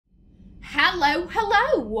Hello,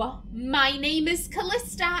 hello! My name is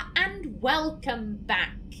Kallista and welcome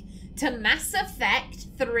back to Mass Effect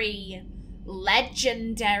 3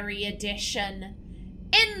 Legendary Edition.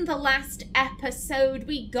 In the last episode,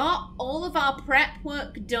 we got all of our prep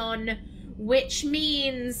work done, which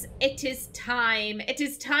means it is time. It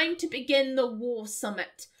is time to begin the war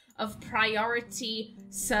summit of Priority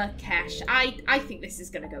Sur'Kesh. I think this is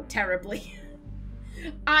going to go terribly.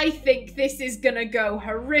 I think this is gonna go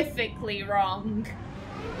horrifically wrong.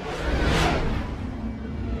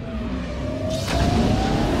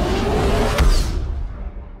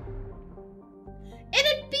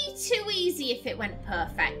 It'd be too easy if it went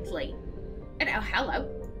perfectly. And oh, hello.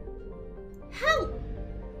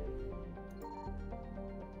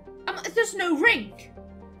 There's no ring.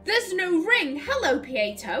 There's no ring. Hello,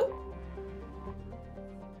 Pieto.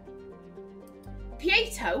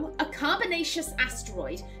 Pieto, a carbonaceous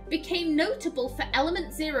asteroid, became notable for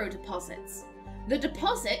Element Zero deposits. The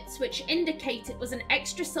deposits, which indicate it was an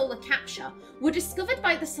extrasolar capture, were discovered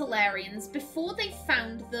by the Salarians before they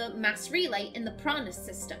found the mass relay in the Pranas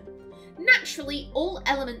system. Naturally, all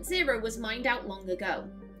Element Zero was mined out long ago.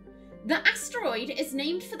 The asteroid is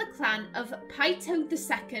named for the clan of Pieto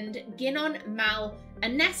II Ginon Mal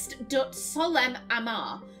Anest Dut Solem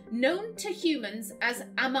Amar, known to humans as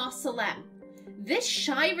Amar Solem. This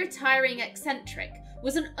shy, retiring eccentric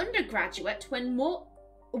was an undergraduate when more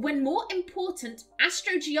important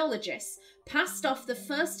astrogeologists passed off the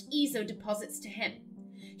first ESO deposits to him.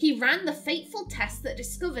 He ran the fateful test that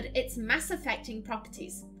discovered its mass-affecting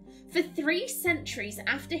properties. For 3 centuries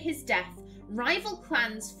after his death, rival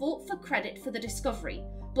clans fought for credit for the discovery,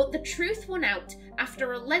 but the truth won out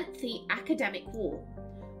after a lengthy academic war.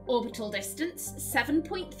 Orbital distance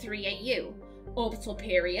 7.3 AU. Orbital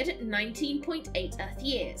period 19.8 Earth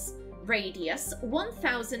years. Radius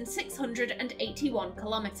 1,681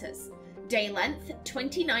 kilometers. Day length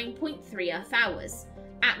 29.3 Earth hours.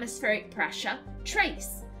 Atmospheric pressure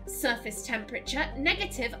trace. Surface temperature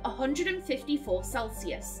negative 154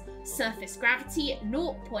 Celsius. Surface gravity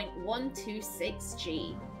 0.126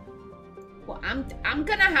 G. Well, I'm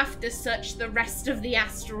gonna have to search the rest of the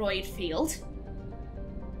asteroid field.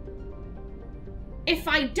 If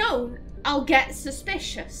I don't, I'll get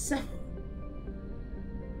suspicious.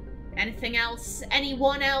 Anything else?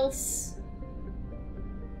 Anyone else?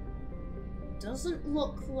 Doesn't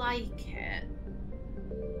look like it.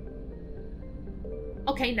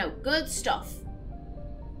 Okay, no, good stuff.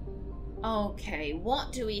 Okay,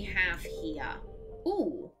 what do we have here?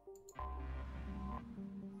 Ooh.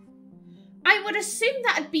 I would assume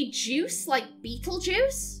that'd be juice, like beetle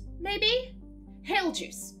juice, maybe? Hail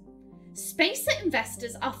juice. Spacer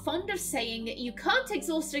investors are fond of saying you can't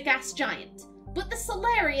exhaust a gas giant, but the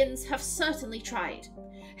Salarians have certainly tried.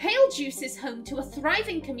 Hail Juice is home to a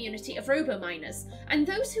thriving community of robo-miners and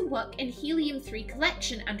those who work in helium-3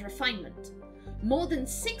 collection and refinement. More than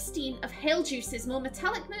 16 of Hail Juice's more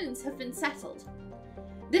metallic moons have been settled.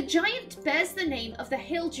 The giant bears the name of the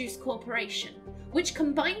Hail Juice Corporation, which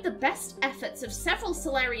combined the best efforts of several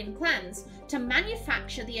Salarian clans to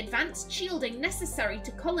manufacture the advanced shielding necessary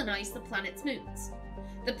to colonize the planet's moons.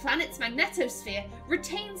 The planet's magnetosphere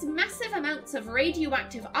retains massive amounts of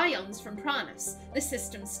radioactive ions from Pranas, the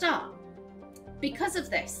system's star. Because of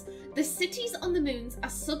this, the cities on the moons are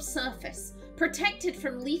subsurface, protected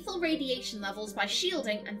from lethal radiation levels by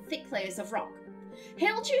shielding and thick layers of rock.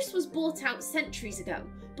 Hail Juice was bought out centuries ago,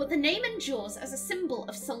 but the name endures as a symbol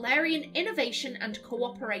of Salarian innovation and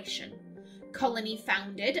cooperation. Colony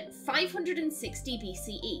founded 560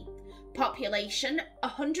 BCE. Population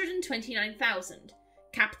 129,000.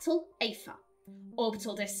 Capital Afa.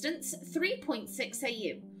 Orbital distance 3.6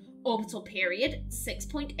 AU. Orbital period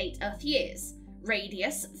 6.8 Earth years.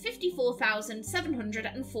 Radius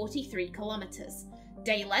 54,743 kilometers.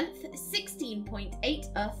 Day length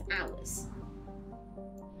 16.8 Earth hours.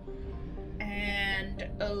 And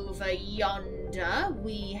over yonder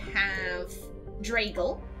we have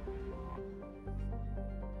Dragel.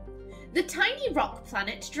 The tiny rock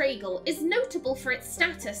planet Dragel is notable for its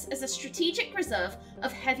status as a strategic reserve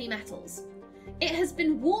of heavy metals. It has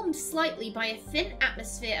been warmed slightly by a thin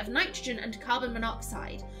atmosphere of nitrogen and carbon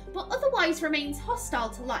monoxide, but otherwise remains hostile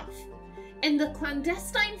to life. In the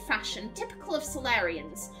clandestine fashion typical of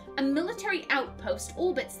Salarians, a military outpost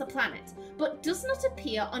orbits the planet, but does not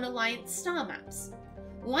appear on Alliance star maps.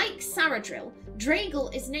 Like Saradril,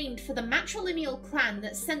 Dragel is named for the matrilineal clan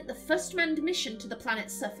that sent the first manned mission to the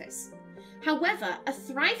planet's surface. However, a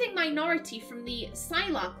thriving minority from the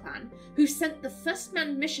Sylar clan, who sent the first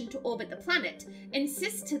manned mission to orbit the planet,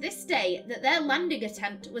 insist to this day that their landing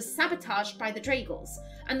attempt was sabotaged by the Dragels,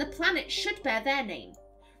 and the planet should bear their name.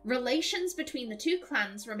 Relations between the two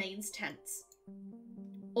clans remains tense.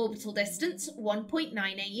 Orbital distance 1.9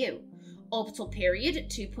 AU. Orbital period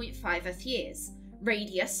 2.5 Earth years.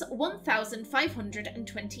 Radius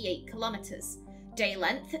 1,528 kilometers. Day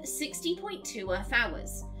length 60.2 Earth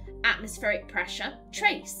hours. Atmospheric pressure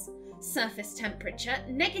trace. Surface temperature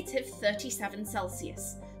 -37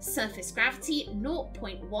 Celsius. Surface gravity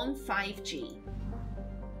 0.15 G.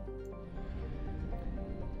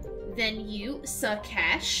 Then you,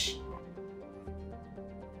 Sur'Kesh.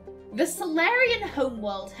 The Salarian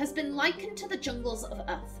homeworld has been likened to the jungles of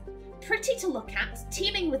Earth. Pretty to look at,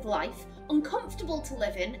 teeming with life, uncomfortable to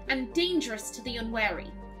live in, and dangerous to the unwary.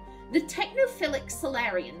 The technophilic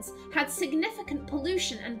Salarians had significant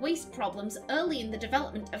pollution and waste problems early in the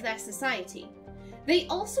development of their society. They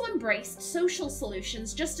also embraced social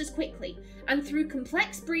solutions just as quickly, and through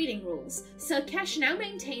complex breeding rules, Sur'Kesh now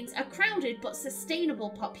maintains a crowded but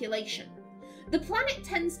sustainable population. The planet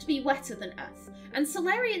tends to be wetter than Earth, and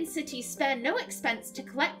Salarian cities spare no expense to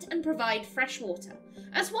collect and provide fresh water,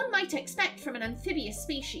 as one might expect from an amphibious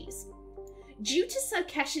species. Due to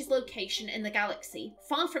Sur'Kesh's location in the galaxy,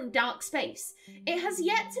 far from dark space, it has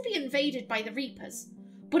yet to be invaded by the Reapers,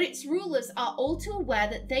 but its rulers are all too aware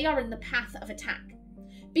that they are in the path of attack.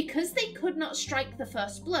 Because they could not strike the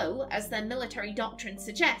first blow, as their military doctrine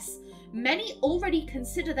suggests, many already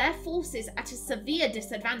consider their forces at a severe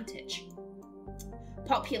disadvantage.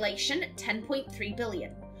 Population 10.3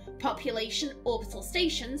 billion. Population orbital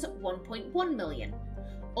stations 1.1 million.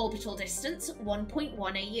 Orbital distance 1.1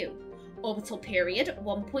 AU. Orbital period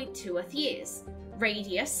 1.2 Earth years.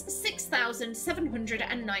 Radius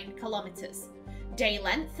 6,709 kilometers. Day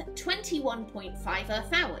length 21.5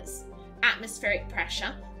 Earth hours. Atmospheric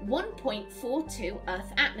pressure 1.42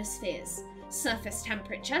 Earth atmospheres. Surface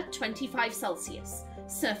temperature 25 Celsius.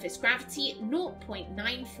 Surface gravity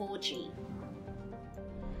 0.94 G.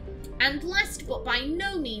 And last but by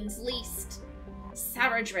no means least,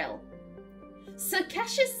 Saradril.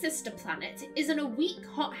 Sur'Kesh's sister planet is in a weak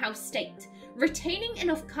hothouse state, retaining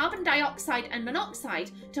enough carbon dioxide and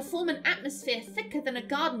monoxide to form an atmosphere thicker than a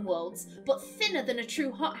garden world's, but thinner than a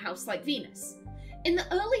true hothouse like Venus. In the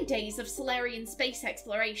early days of Salarian space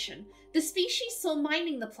exploration, the species saw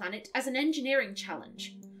mining the planet as an engineering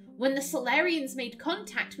challenge. When the Salarians made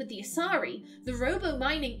contact with the Asari, the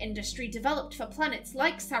robo-mining industry developed for planets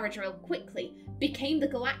like Saradril quickly became the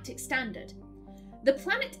galactic standard. The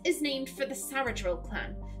planet is named for the Saradril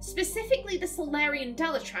clan, specifically the Salarian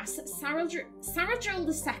Dalatras Saradril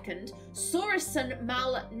II Sorasan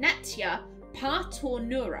Mal Netya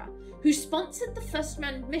Partornura, who sponsored the first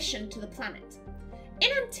manned mission to the planet.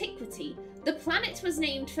 In antiquity, the planet was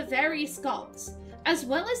named for various gods, as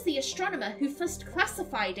well as the astronomer who first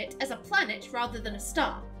classified it as a planet rather than a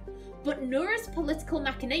star. But Nura's political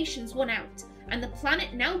machinations won out, and the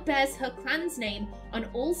planet now bears her clan's name on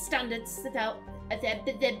all standards. That's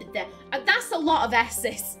a lot of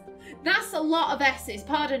S's. That's a lot of S's,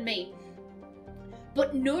 pardon me.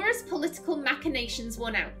 But Nura's political machinations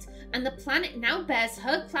won out, and the planet now bears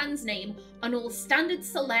her clan's name on all standard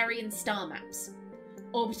Salarian star maps.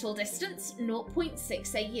 Orbital distance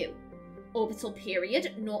 0.6 AU. Orbital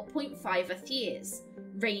period 0.5 Earth years.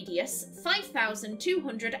 Radius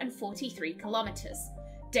 5,243 kilometers.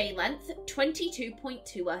 Day length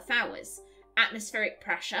 22.2 Earth hours. Atmospheric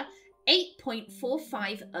pressure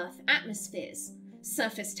 8.45 Earth atmospheres.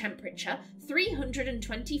 Surface temperature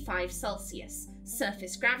 325 Celsius.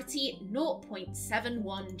 Surface gravity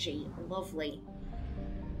 0.71 G. Lovely.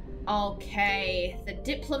 Okay, the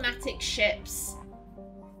diplomatic ships.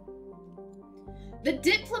 The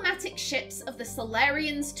diplomatic ships of the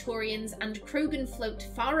Salarians, Turians, and Krogan float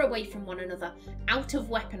far away from one another, out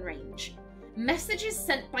of weapon range. Messages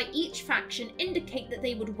sent by each faction indicate that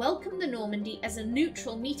they would welcome the Normandy as a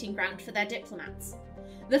neutral meeting ground for their diplomats.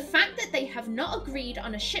 The fact that they have not agreed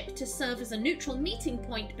on a ship to serve as a neutral meeting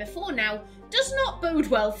point before now does not bode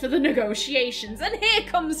well for the negotiations, and here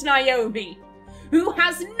comes Naomi, who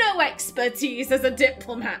has no expertise as a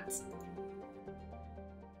diplomat.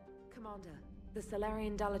 The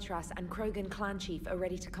Salarian Dalatras and Krogan clan chief are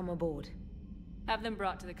ready to come aboard. Have them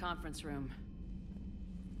brought to the conference room.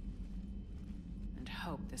 And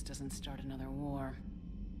hope this doesn't start another war.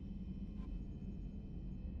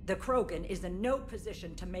 The Krogan is in no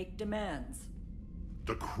position to make demands.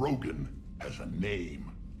 The Krogan has a name.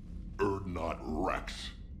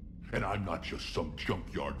 Wrex. And I'm not just some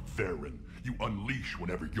junkyard Varen you unleash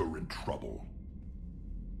whenever you're in trouble.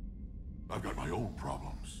 I've got my own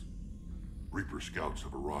problems. Reaper scouts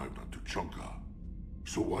have arrived on Tuchanka,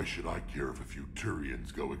 so why should I care if a few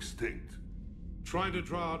Turians go extinct? Trying to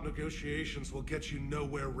draw out negotiations will get you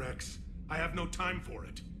nowhere, Wrex. I have no time for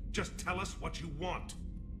it. Just tell us what you want.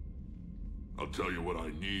 I'll tell you what I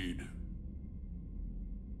need.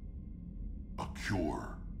 A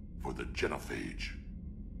cure for the Genophage.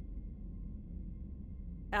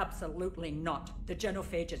 Absolutely not. The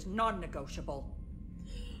Genophage is non-negotiable.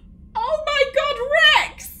 Oh my god,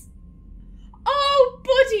 Wrex! Oh,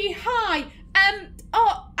 buddy, hi.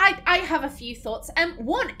 I have a few thoughts.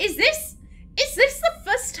 One, is this the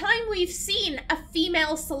first time we've seen a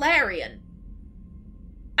female Salarian?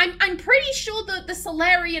 I'm pretty sure that the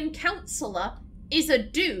Salarian counselor is a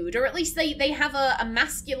dude, or at least they have a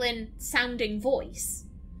masculine sounding voice.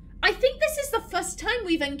 I think this is the first time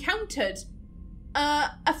we've encountered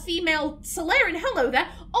a female Salarian. Hello there.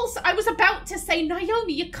 Also, I was about to say,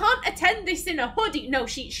 Naomi, you can't attend this in a hoodie. No,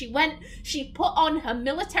 she went, she put on her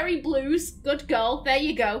military blues. Good girl. There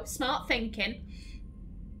you go. Smart thinking.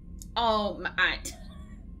 Oh,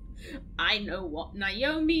 I know what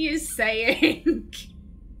Naomi is saying.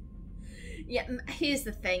 Yeah, here's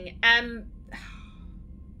the thing.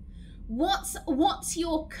 What's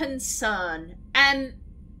your concern?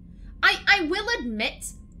 I will admit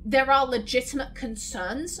there are legitimate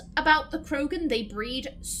concerns about the Krogan. They breed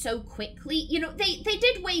so quickly. You know, they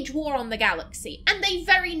did wage war on the galaxy, and they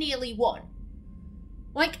very nearly won.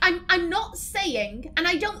 Like, I'm not saying, and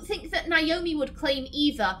I don't think that Naomi would claim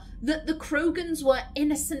either, that the Krogans were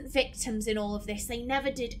innocent victims in all of this. They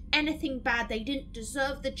never did anything bad. They didn't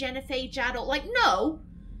deserve the Genophage at all. Like, no,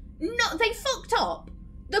 they fucked up.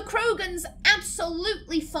 The Krogans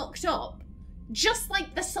absolutely fucked up. Just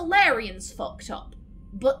like the Salarians fucked up.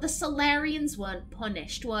 But the Salarians weren't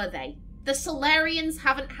punished, were they? The Salarians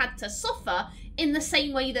haven't had to suffer in the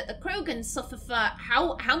same way that the Krogan suffer for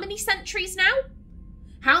how many centuries now?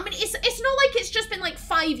 How many? It's not like it's just been like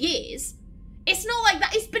 5 years. It's not like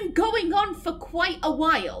that. It's been going on for quite a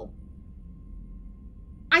while.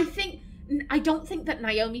 I don't think that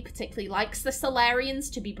Naomi particularly likes the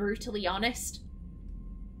Salarians, to be brutally honest.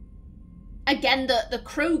 Again, the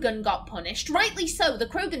Krogan got punished. Rightly so. The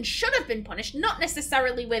Krogan should have been punished. Not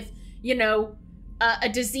necessarily with, you know, a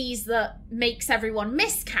disease that makes everyone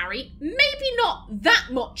miscarry. Maybe not that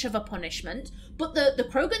much of a punishment. But the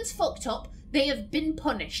Krogans fucked up. They have been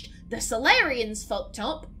punished. The Salarians fucked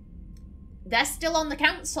up. They're still on the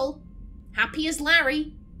council. Happy as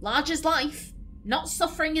Larry. Large as life. Not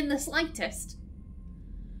suffering in the slightest.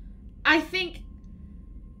 I think...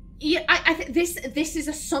 Yeah, I think this is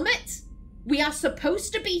a summit. We are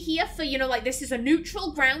supposed to be here for, you know, like, this is a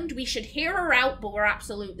neutral ground. We should hear her out, but we're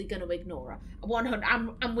absolutely going to ignore her. 100.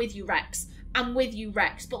 I'm with you, Wrex. I'm with you,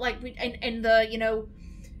 Wrex. But, like, in the,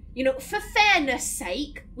 you know, for fairness'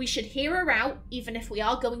 sake, we should hear her out, even if we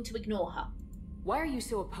are going to ignore her. Why are you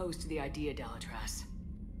so opposed to the idea, Dalatras?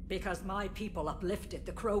 Because my people uplifted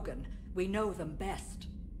the Krogan. We know them best.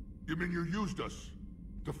 You mean you used us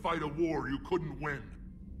to fight a war you couldn't win?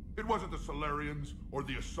 It wasn't the Salarians, or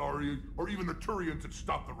the Asari, or even the Turians that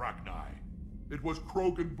stopped the Rachni. It was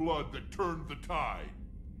Krogan blood that turned the tide.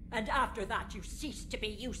 And after that, you ceased to be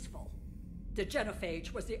useful. The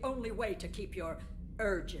Genophage was the only way to keep your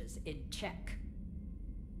urges in check.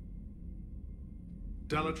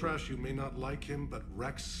 Dalatras, you may not like him, but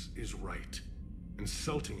Wrex is right.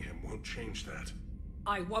 Insulting him won't change that.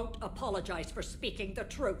 I won't apologize for speaking the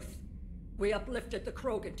truth. We uplifted the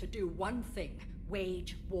Krogan to do one thing.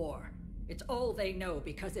 Wage war. It's all they know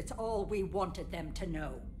because it's all we wanted them to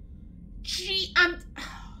know. Gee,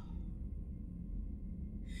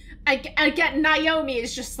 I get Naomi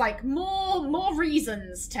is just like, more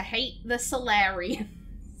reasons to hate the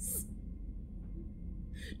Salarians.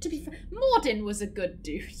 To be fair, Mordin was a good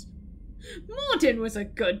dude. Mordin was a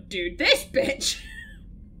good dude. This bitch.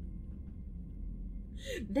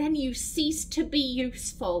 Then you cease to be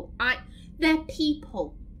useful. They're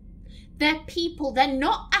people. They're people. They're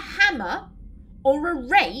not a hammer or a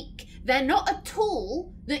rake. They're not a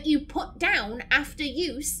tool that you put down after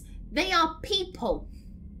use. They are people.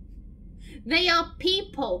 They are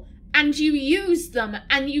people. And you use them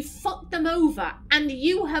and you fuck them over. And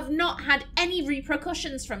you have not had any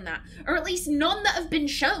repercussions from that. Or at least none that have been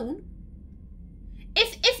shown.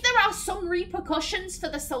 If there are some repercussions for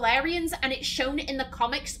the Salarians and it's shown in the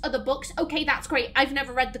comics or the books, okay, that's great. I've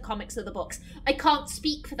never read the comics or the books. I can't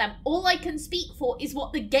speak for them. All I can speak for is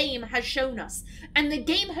what the game has shown us. And the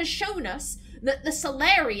game has shown us that the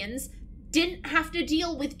Salarians didn't have to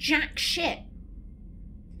deal with jack shit.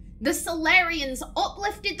 The Salarians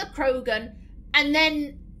uplifted the Krogan and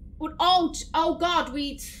then, oh god,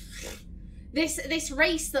 this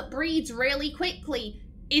race that breeds really quickly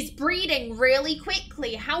is breeding really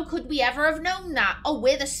quickly. How could we ever have known that? Oh,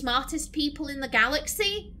 we're the smartest people in the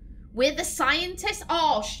galaxy? We're the scientists?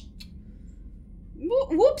 Oh,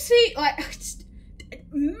 Whoopsie, like,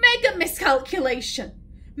 mega miscalculation.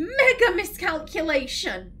 Mega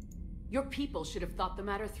miscalculation. Your people should have thought the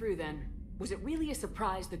matter through then. Was it really a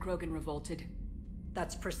surprise the Krogan revolted?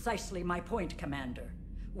 That's precisely my point, Commander.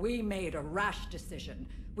 We made a rash decision.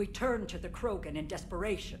 We turned to the Krogan in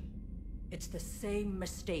desperation. It's the same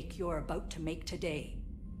mistake you're about to make today.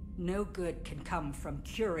 No good can come from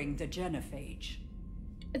curing the Genophage.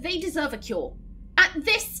 They deserve a cure. At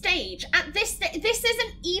this stage, this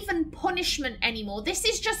isn't even punishment anymore. This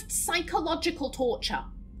is just psychological torture.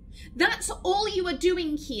 That's all you are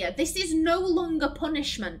doing here. This is no longer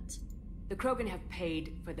punishment. The Krogan have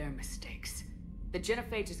paid for their mistakes. The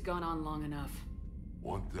Genophage has gone on long enough.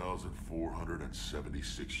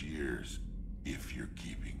 1,476 years, if you're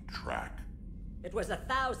keeping track. It was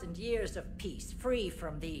 1,000 years of peace, free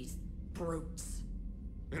from these brutes.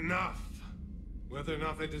 Enough. Whether or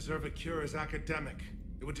not they deserve a cure is academic.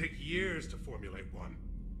 It would take years to formulate one.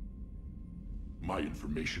 My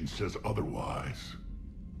information says otherwise.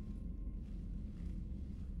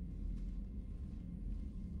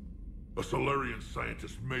 A Salarian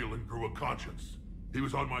scientist, Malin, grew a conscience. He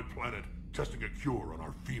was on my planet, testing a cure on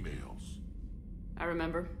our females. I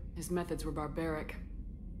remember. His methods were barbaric.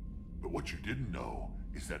 But what you didn't know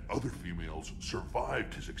is that other females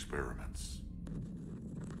survived his experiments.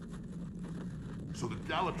 So the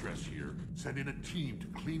Dalatress here sent in a team to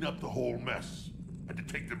clean up the whole mess and to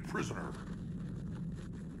take them prisoner.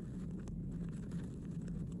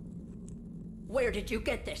 Where did you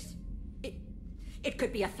get this? It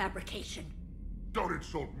could be a fabrication. Don't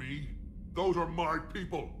insult me. Those are my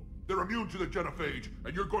people. They're immune to the Genophage,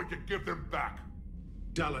 and you're going to give them back.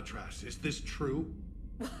 Dalatrass, is this true?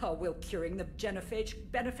 How will curing the Genophage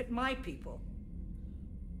benefit my people?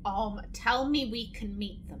 Tell me we can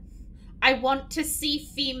meet them. I want to see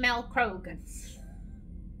female Krogans.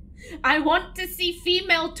 I want to see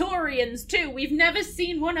female Turians too. We've never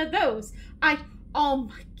seen one of those. Oh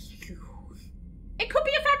my God. It could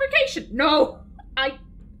be a fabrication. No.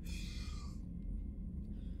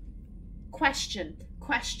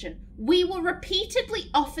 Question. We were repeatedly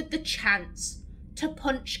offered the chance to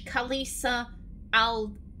punch Kallista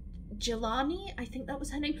Al-Jilani. I think that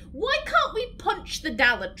was her name. Why can't we punch the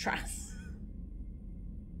Dalatrass?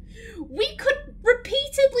 We could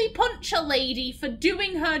repeatedly punch a lady for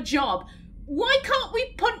doing her job. Why can't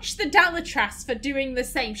we punch the Dalatrass for doing the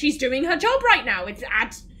same? She's doing her job right now. It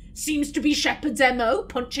seems to be Shepard's MO,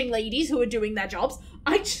 punching ladies who are doing their jobs.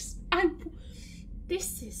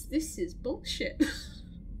 This is bullshit.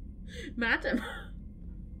 Madam,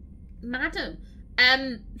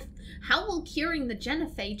 how will curing the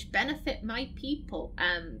Genophage benefit my people?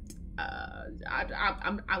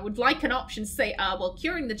 I would like an option to say, well,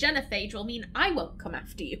 curing the Genophage will mean I won't come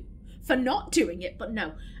after you for not doing it, but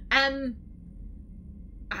no.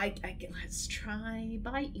 Let's try.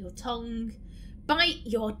 Bite your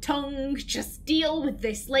tongue. Just deal with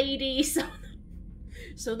this lady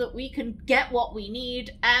so that we can get what we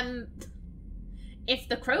need. If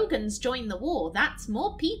the Krogans join the war, that's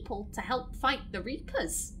more people to help fight the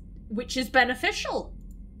Reapers, which is beneficial.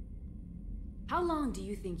 How long do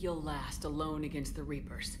you think you'll last alone against the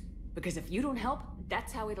Reapers? Because if you don't help,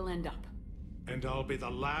 that's how it'll end up. And I'll be the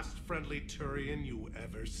last friendly Turian you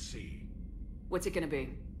ever see. What's it gonna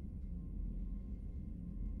be?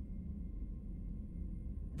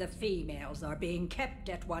 The females are being kept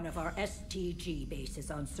at one of our STG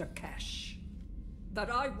bases on Sur'Kesh. But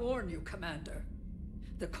I warn you, Commander,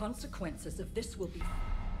 the consequences of this will be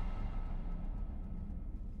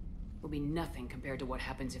nothing compared to what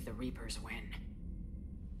happens if the Reapers win.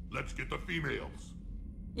 Let's get the females.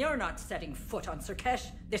 You're not setting foot on Sur'Kesh.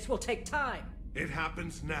 This will take time. It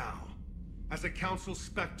happens now. As a Council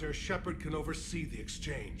Spectre, Shepard can oversee the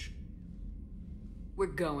exchange. We're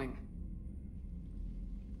going.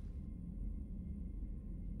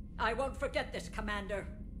 I won't forget this, Commander.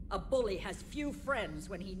 A bully has few friends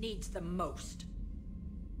when he needs them most.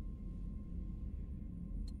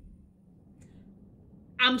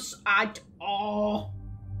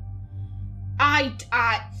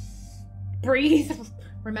 Breathe.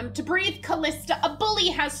 Remember to breathe, Kallista. A bully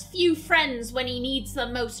has few friends when he needs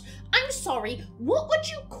them most. I'm sorry, what would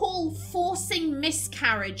you call forcing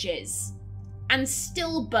miscarriages and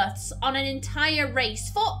stillbirths on an entire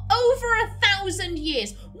race for over 1,000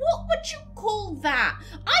 years? What would you call that?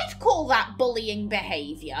 I'd call that bullying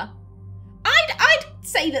behavior. I'd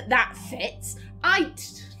say that fits.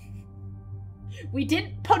 We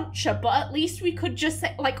didn't punch her, but at least we could just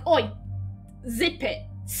say, like, oi, zip it,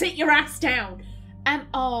 sit your ass down.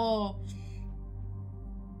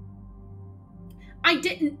 I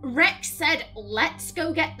didn't. Wrex said, let's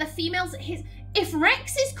go get the females. if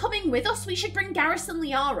Wrex is coming with us, we should bring Garrus and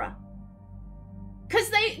Liara. Because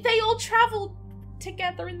they all traveled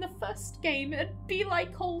together in the first game. It'd be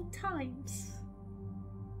like old times.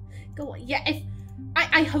 Go on. Yeah, if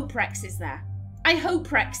I hope Wrex is there. I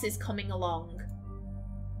hope Wrex is coming along.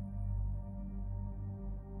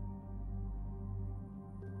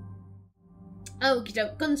 Okie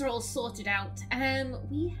doke, guns are all sorted out.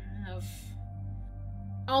 We have...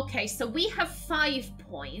 Okay, so we have 5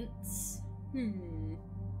 points. You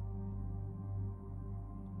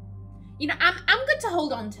know, I'm good to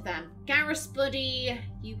hold on to them. Garrus, buddy,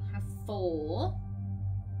 you have 4.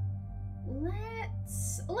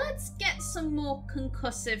 Let's get some more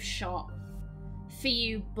concussive shot for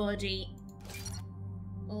you, buddy.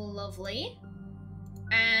 Lovely.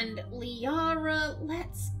 And Liara,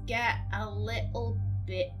 let's get a little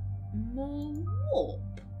bit more warp.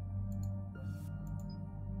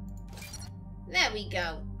 There we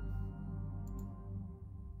go.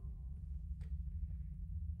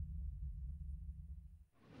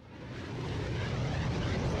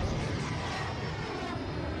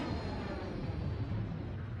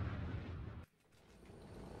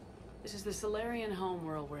 This is the Salarian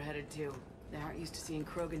homeworld we're headed to. They aren't used to seeing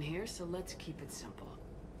Krogan here, so let's keep it simple.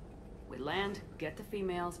 We land, get the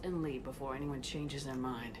females, and leave before anyone changes their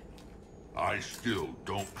mind. I still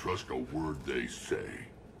don't trust a word they say.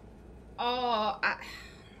 Oh,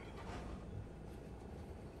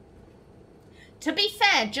 To be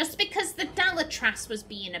fair, just because the Dalatras was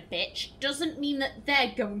being a bitch doesn't mean that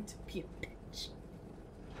they're going to be a bitch.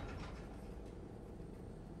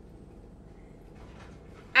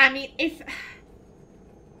 I mean, if...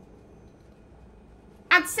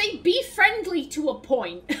 I'd say be friendly to a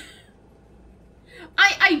point.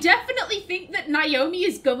 I definitely think that Naomi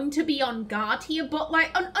is going to be on guard here, but like,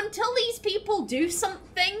 until these people do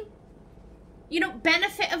something, you know,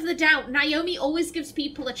 benefit of the doubt, Naomi always gives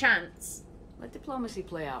people a chance. Let diplomacy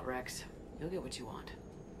play out, Wrex. You'll get what you want.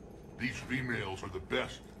 These females are the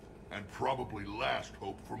best, and probably last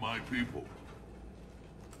hope for my people.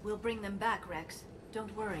 We'll bring them back, Wrex.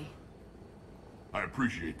 Don't worry. I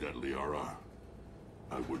appreciate that, Liara.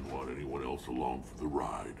 I wouldn't want anyone else along for the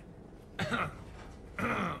ride.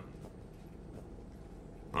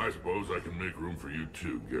 I suppose I can make room for you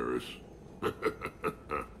too, Garrus.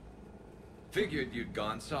 Figured you'd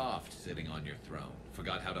gone soft, sitting on your throne.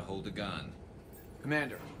 Forgot how to hold a gun.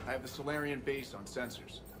 Commander, I have the Salarian base on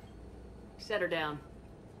sensors. Set her down.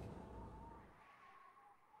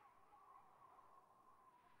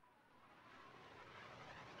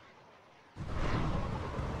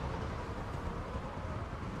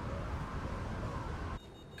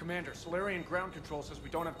 Commander, Salarian ground control says we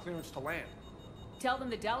don't have clearance to land. Tell them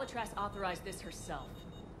the Dalatras authorized this herself.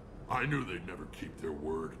 I knew they'd never keep their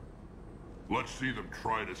word. Let's see them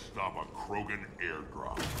try to stop a Krogan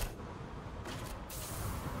airdrop.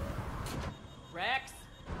 Wrex?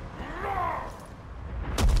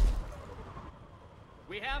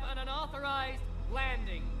 We have an unauthorized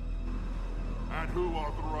landing. And who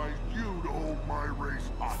authorized you to hold my race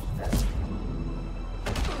hostage?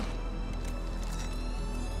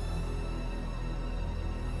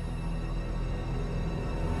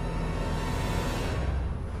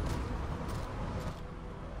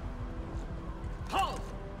 Halt!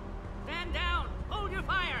 Stand down! Hold your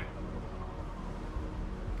fire!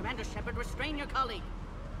 Commander Shepard, restrain your colleague.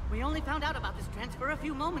 We only found out about this transfer a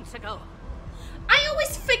few moments ago. I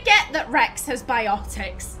always forget that Wrex has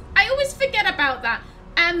biotics. I always forget about that.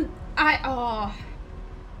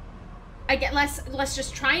 I get let's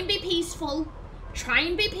just try and be peaceful. Try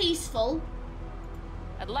and be peaceful.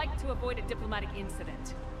 I'd like to avoid a diplomatic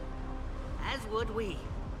incident. As would we.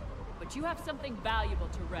 But you have something valuable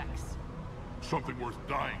to Wrex. Something worth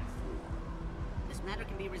dying for. This matter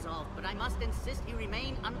can be resolved, but I must insist he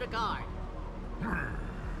remain under guard.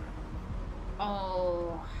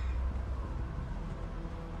 Oh.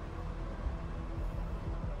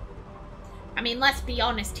 I mean, let's be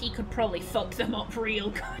honest, he could probably fuck them up real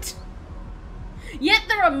good. Yet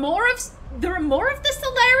there are more of the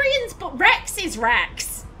Salarians, but Wrex is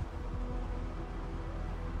Wrex.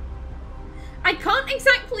 I can't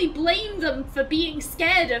exactly blame them for being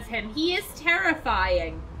scared of him. He is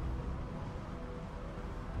terrifying.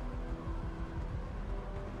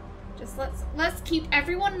 Just let's keep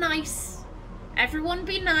everyone nice. Everyone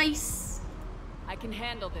be nice. I can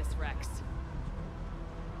handle this, Wrex.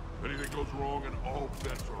 Anything goes wrong and all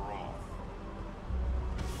bets are off.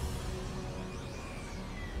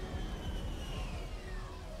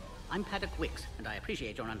 I'm Paddock Wicks, and I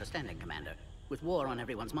appreciate your understanding, Commander. With war on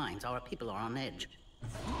everyone's minds, our people are on edge.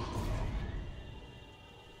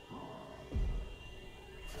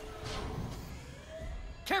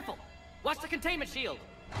 Careful! Watch the containment shield!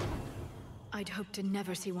 I'd hope to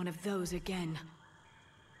never see one of those again.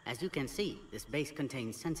 As you can see, this base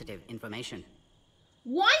contains sensitive information.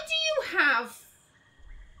 Why do you have...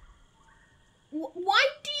 Why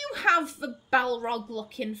do you have the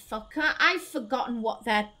Balrog-looking fucker? I've forgotten what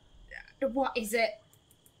they're... What is it?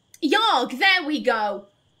 Yarg, there we go!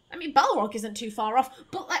 I mean, Balrog isn't too far off,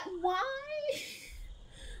 but, like, why?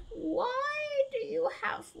 Why do you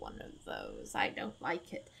have one of those? I don't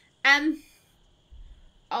like it.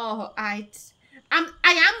 Oh, I am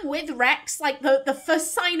with Wrex. Like, the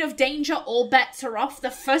first sign of danger, all bets are off.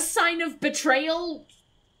 The first sign of betrayal,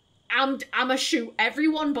 I'ma shoot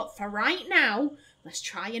everyone. But for right now, let's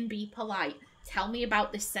try and be polite. Tell me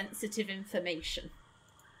about this sensitive information.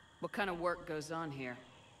 What kind of work goes on here?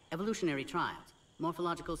 Evolutionary trials,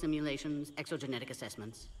 morphological simulations, exogenetic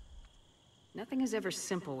assessments. Nothing is ever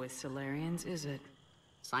simple with Salarians, is it?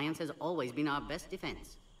 Science has always been our best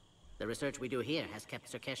defense. The research we do here has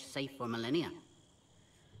kept Sur'Kesh safe for millennia.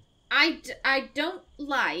 I don't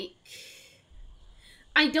like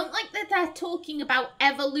that they're talking about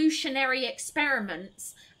evolutionary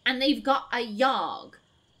experiments and they've got a Yarg.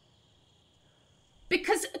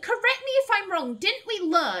 Because, correct me if I'm wrong, didn't we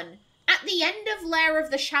learn at the end of Lair of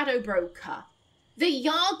the Shadow Broker, the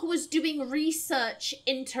Yarg was doing research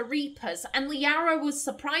into Reapers, and Liara was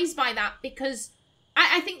surprised by that because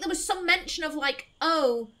I think there was some mention of like,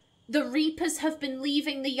 oh, the Reapers have been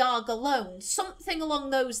leaving the Yarg alone. Something along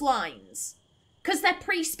those lines. Because they're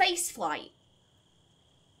pre-space flight.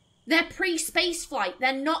 They're pre-space flight.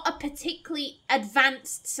 They're not a particularly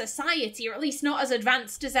advanced society, or at least not as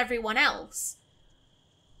advanced as everyone else.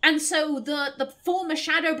 And so the former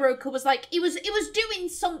Shadow Broker was like, it was doing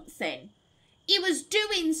something. It was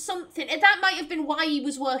doing something. That might have been why he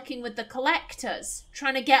was working with the Collectors,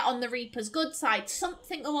 trying to get on the Reapers' good side.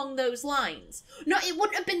 Something along those lines. No, it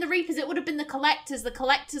wouldn't have been the Reapers, it would have been the Collectors. The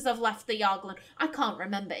Collectors have left the Yargland. I can't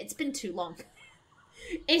remember. It's been too long.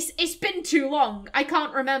 It's been too long. I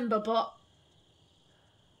can't remember, but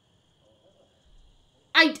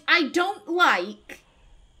I don't like,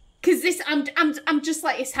 because this I'm just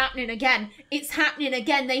like, it's happening again. It's happening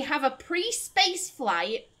again. They have a pre-space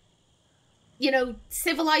flight, you know,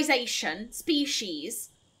 civilization, species,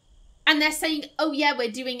 and they're saying, oh yeah,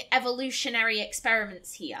 we're doing evolutionary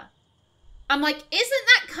experiments here. I'm like, isn't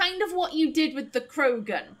that kind of what you did with the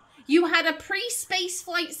Krogan? You had a pre-space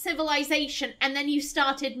flight civilization, and then you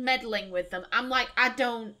started meddling with them. I'm like,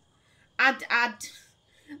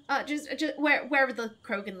 just where are the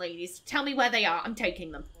Krogan ladies? Tell me where they are. I'm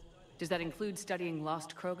taking them. Does that include studying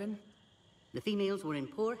lost Krogan? The females were in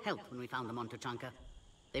poor health when we found them on Tuchanka.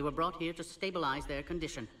 They were brought here to stabilize their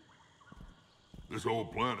condition. This whole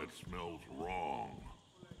planet smells wrong.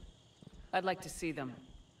 I'd like to see them.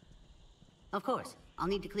 Of course. I'll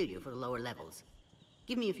need to clear you for the lower levels.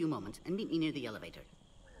 Give me a few moments and meet me near the elevator.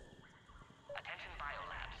 Attention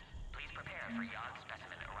biolabs. Please prepare for Yarg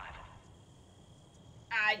specimen arrival.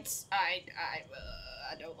 I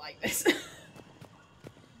don't like this.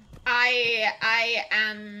 I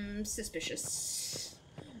am suspicious.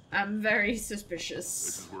 I'm very suspicious.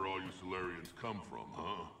 This is where all you Salarians come from,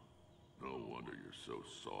 huh? No wonder you're so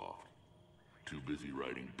soft. Too busy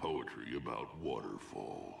writing poetry about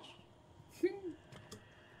waterfalls.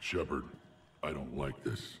 Shepard, I don't like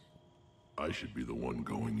this. I should be the one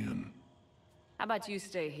going in. How about you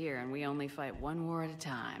stay here and we only fight one war at a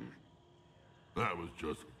time? That was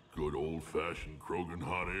just good old-fashioned Krogan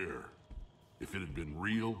hot air. If it had been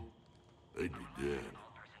real, they'd be dead.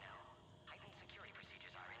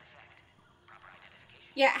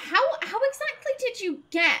 Yeah, how exactly did you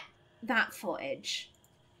get that footage?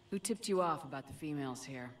 Who tipped you off about the females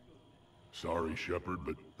here? Sorry, Shepard,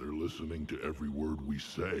 but they're listening to every word we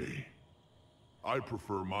say. I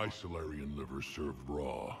prefer my Salarian liver served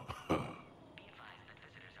raw.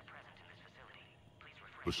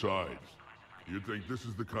 Besides, you'd think this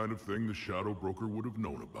is the kind of thing the Shadow Broker would have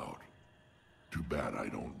known about. Too bad I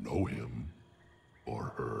don't know him.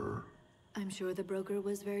 Or her. I'm sure the broker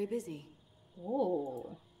was very busy.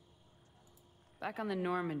 Oh. Back on the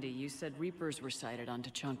Normandy, you said Reapers were sighted on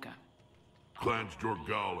Tuchanka. Clans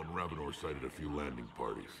Jorgal and Ravenor sighted a few landing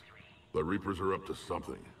parties. The Reapers are up to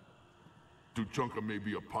something. Tuchanka may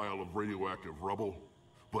be a pile of radioactive rubble,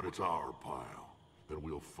 but it's our pile. Then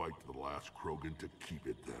we'll fight to the last Krogan to keep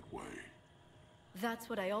it that way. That's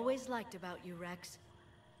what I always liked about you, Wrex.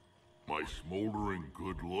 My smoldering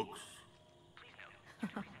good looks?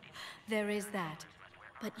 There is that.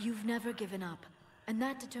 But you've never given up. And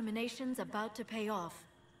that determination's about to pay off.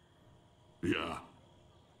 Yeah.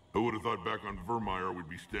 Who would have thought back on Vermeer we'd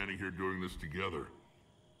be standing here doing this together?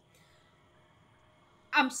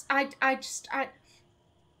 I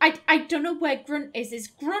don't know where Grunt is. Is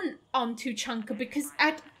Grunt on Tuchanka? Because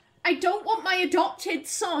I don't want my adopted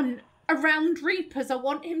son around Reapers. I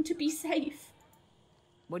want him to be safe.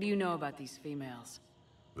 What do you know about these females?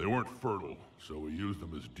 They weren't fertile, so we used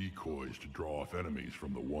them as decoys to draw off enemies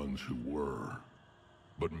from the ones who were.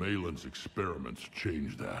 But Malin's experiments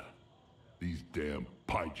changed that. These damn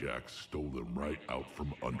pyjacks stole them right out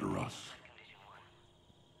from under us.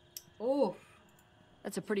 Oh.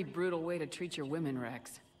 That's a pretty brutal way to treat your women,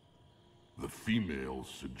 Wrex. The females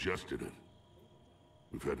suggested it.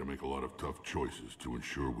 We've had to make a lot of tough choices to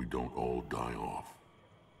ensure we don't all die off.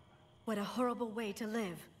 What a horrible way to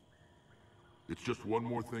live. It's just one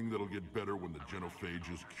more thing that'll get better when the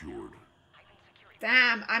Genophage is cured.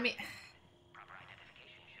 Damn, I mean...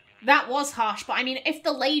 That was harsh, but I mean, if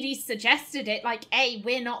the ladies suggested it, like, hey,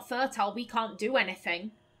 we're not fertile, we can't do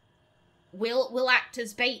anything. We'll act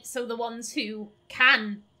as bait so the ones who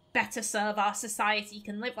can better serve our society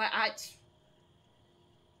can live. Like,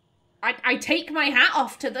 I take my hat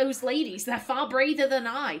off to those ladies. They're far braver than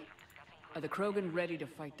I. Are the Krogan ready to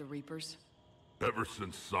fight the Reapers? Ever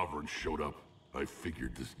since Sovereign showed up, I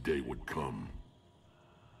figured this day would come.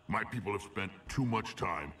 My people have spent too much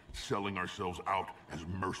time selling ourselves out as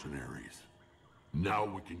mercenaries. Now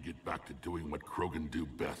we can get back to doing what Krogan do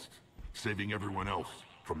best, saving everyone else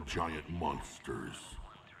from giant monsters.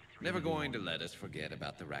 Never going to let us forget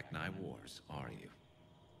about the Rachni Wars, are you?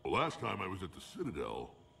 The last time I was at the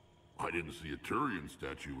Citadel, I didn't see a Turian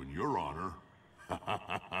statue in your honor.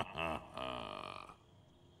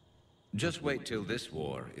 Just wait till this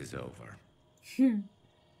war is over.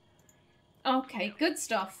 Okay, good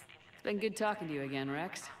stuff. It's been good talking to you again,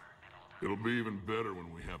 Wrex. It'll be even better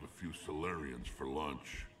when we have a few Salarians for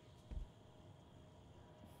lunch.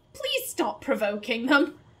 Please stop provoking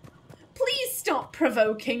them. Please stop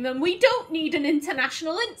provoking them. We don't need an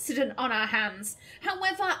international incident on our hands.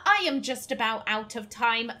 However, I am just about out of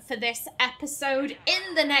time for this episode.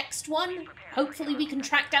 In the next one, hopefully we can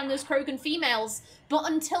track down those Krogan females.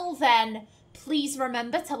 But until then, please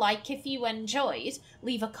remember to like if you enjoyed,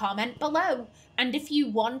 leave a comment below. And if you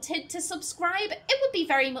wanted to subscribe, it would be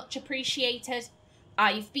very much appreciated.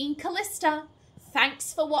 I've been Kallista.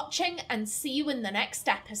 Thanks for watching and see you in the next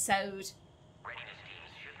episode.